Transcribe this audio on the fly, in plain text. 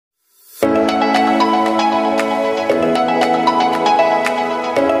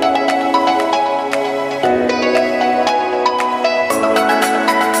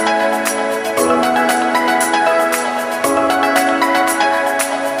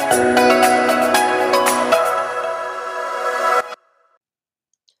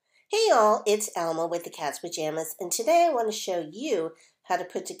Well, it's Alma with the Cat's Pajamas, and today I want to show you how to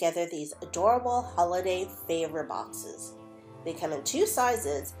put together these adorable holiday favor boxes. They come in two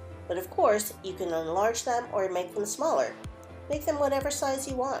sizes, but of course you can enlarge them or make them smaller. Make them whatever size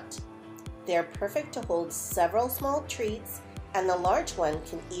you want. They're perfect to hold several small treats, and the large one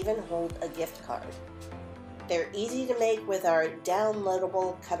can even hold a gift card. They're easy to make with our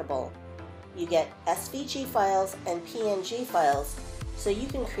downloadable Cutable. You get SVG files and PNG files, so you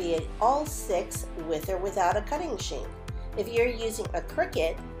can create all 6 with or without a cutting machine. If you're using a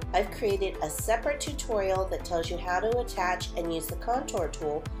Cricut, I've created a separate tutorial that tells you how to attach and use the contour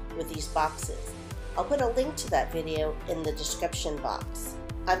tool with these boxes. I'll put a link to that video in the description box.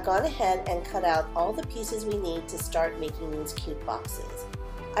 I've gone ahead and cut out all the pieces we need to start making these cute boxes.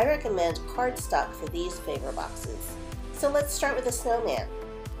 I recommend cardstock for these favor boxes. So let's start with a snowman.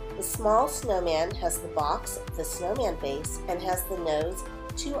 The small snowman has the box, the snowman base, and has the nose,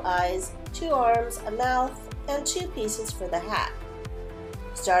 2 eyes, 2 arms, a mouth, and 2 pieces for the hat.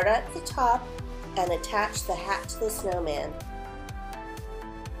 Start at the top and attach the hat to the snowman,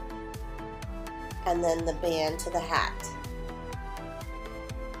 and then the band to the hat.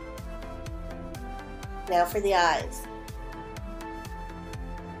 Now for the eyes.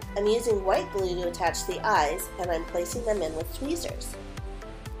 I'm using white glue to attach the eyes, and I'm placing them in with tweezers.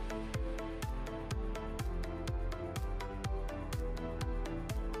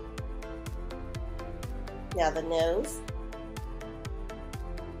 Now the nose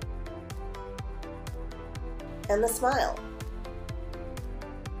and the smile.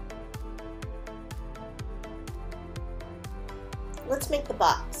 Let's make the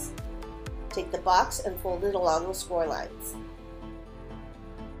box. Take the box and fold it along the score lines.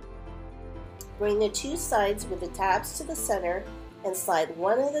 Bring the 2 sides with the tabs to the center and slide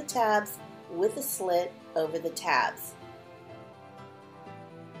one of the tabs with a slit over the tabs.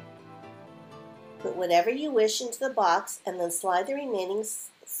 Put whatever you wish into the box and then slide the remaining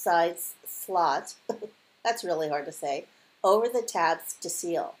sides slot, that's really hard to say, over the tabs to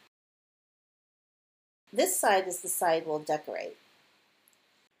seal. This side is the side we'll decorate.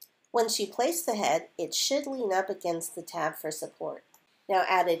 Once you place the head, it should lean up against the tab for support. Now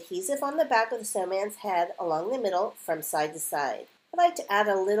add adhesive on the back of the snowman's head along the middle from side to side. I like to add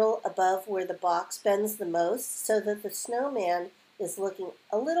a little above where the box bends the most so that the snowman is looking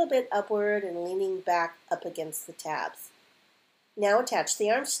a little bit upward and leaning back up against the tabs. Now attach the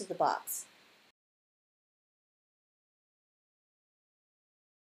arms to the box.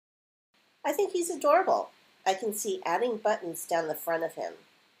 I think he's adorable. I can see adding buttons down the front of him.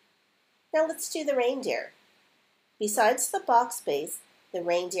 Now let's do the reindeer. Besides the box base, the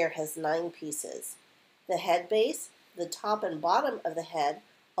reindeer has 9 pieces. The head base, the top and bottom of the head,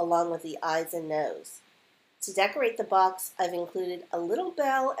 along with the eyes and nose. To decorate the box, I've included a little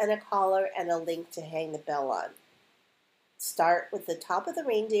bell and a collar and a link to hang the bell on. Start with the top of the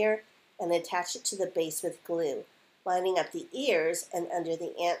reindeer and attach it to the base with glue, lining up the ears and under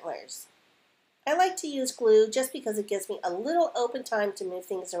the antlers. I like to use glue just because it gives me a little open time to move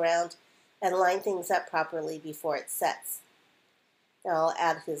things around and line things up properly before it sets. Now I'll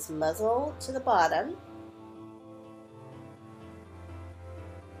add his muzzle to the bottom.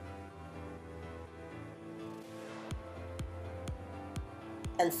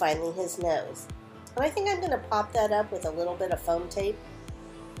 And finally his nose. And I think I'm going to pop that up with a little bit of foam tape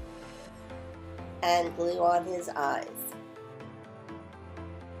and glue on his eyes.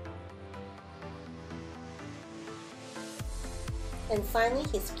 And finally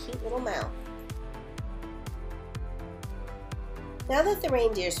his cute little mouth. Now that the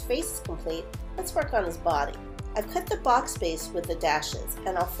reindeer's face is complete, let's work on his body. I've cut the box base with the dashes,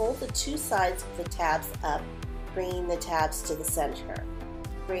 and I'll fold the 2 sides of the tabs up, bringing the tabs to the center.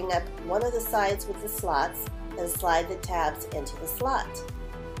 Bring up one of the sides with the slots and slide the tabs into the slot.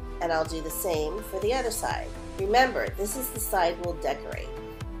 And I'll do the same for the other side. Remember, this is the side we'll decorate.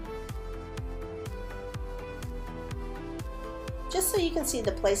 Just so you can see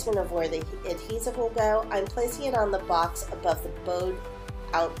the placement of where the adhesive will go, I'm placing it on the box above the bowed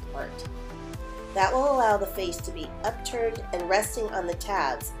out part. That will allow the face to be upturned and resting on the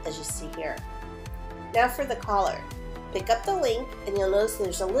tabs, as you see here. Now for the collar. Pick up the link and you'll notice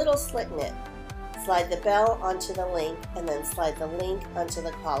there's a little slit in it. Slide the bell onto the link and then slide the link onto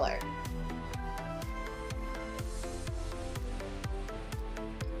the collar.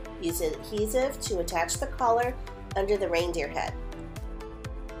 Use adhesive to attach the collar under the reindeer head.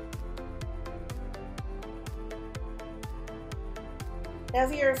 Now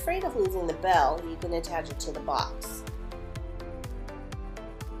if you're afraid of losing the bell, you can attach it to the box.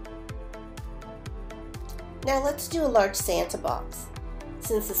 Now let's do a large Santa box.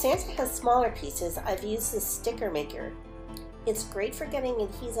 Since the Santa has smaller pieces, I've used this sticker maker. It's great for getting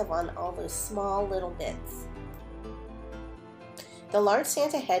adhesive on all those small little bits. The large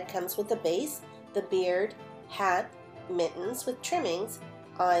Santa head comes with the base, the beard, hat, mittens with trimmings,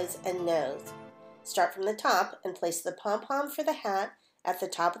 eyes, and nose. Start from the top and place the pom-pom for the hat at the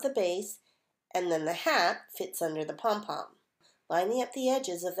top of the base, and then the hat fits under the pom-pom, lining up the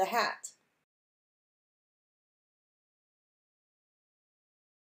edges of the hat.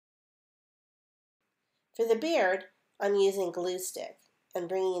 For the beard, I'm using glue stick and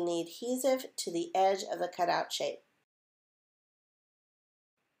bringing the adhesive to the edge of the cutout shape.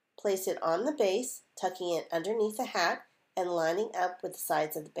 Place it on the base, tucking it underneath the hat and lining up with the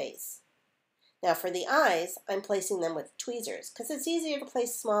sides of the base. Now for the eyes, I'm placing them with tweezers because it's easier to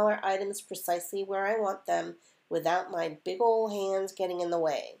place smaller items precisely where I want them without my big old hands getting in the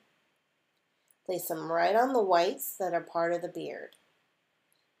way. Place them right on the whites that are part of the beard.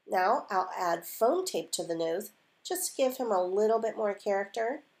 Now I'll add foam tape to the nose just to give him a little bit more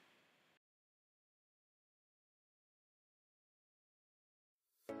character.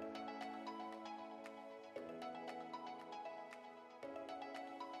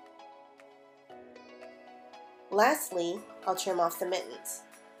 Lastly, I'll trim off the mittens.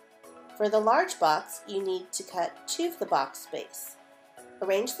 For the large box, you need to cut 2 of the box base.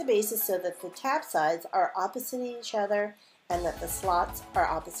 Arrange the bases so that the tab sides are opposite each other and that the slots are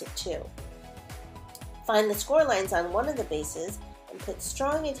opposite too. Find the score lines on one of the bases and put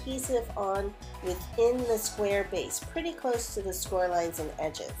strong adhesive on within the square base, pretty close to the score lines and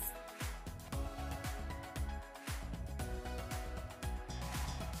edges.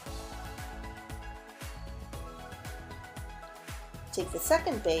 Take the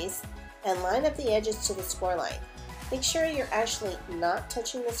second base and line up the edges to the score line. Make sure you're actually not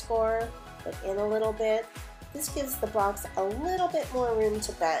touching the score, but in a little bit. This gives the box a little bit more room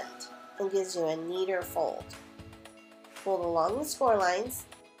to bend and gives you a neater fold. Fold along the score lines.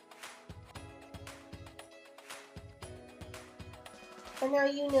 And now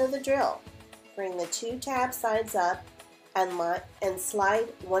you know the drill. Bring the 2 tab sides up and slide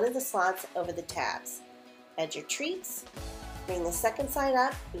one of the slots over the tabs. Add your treats. Bring the second side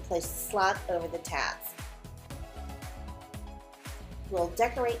up and place the slot over the tabs. We'll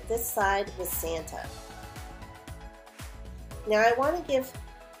decorate this side with Santa. Now I want to give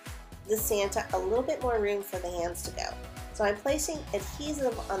the Santa a little bit more room for the hands to go. So I'm placing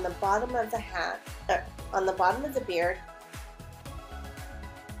adhesive on the bottom of the hat, on the bottom of the beard,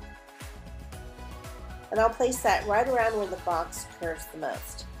 and I'll place that right around where the box curves the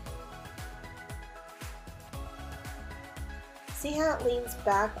most. See how it leans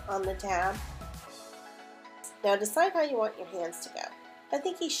back on the tab? Now decide how you want your hands to go. I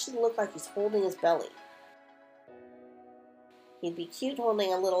think he should look like he's holding his belly. He'd be cute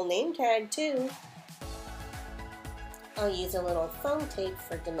holding a little name tag too. I'll use a little foam tape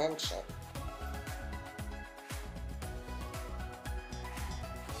for dimension.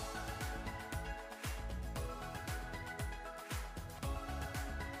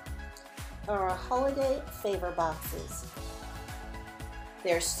 Our holiday favor boxes.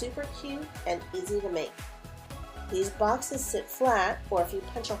 They're super cute and easy to make. These boxes sit flat, or if you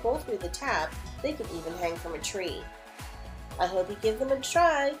punch a hole through the tab, they can even hang from a tree. I hope you give them a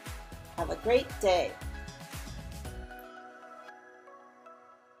try. Have a great day.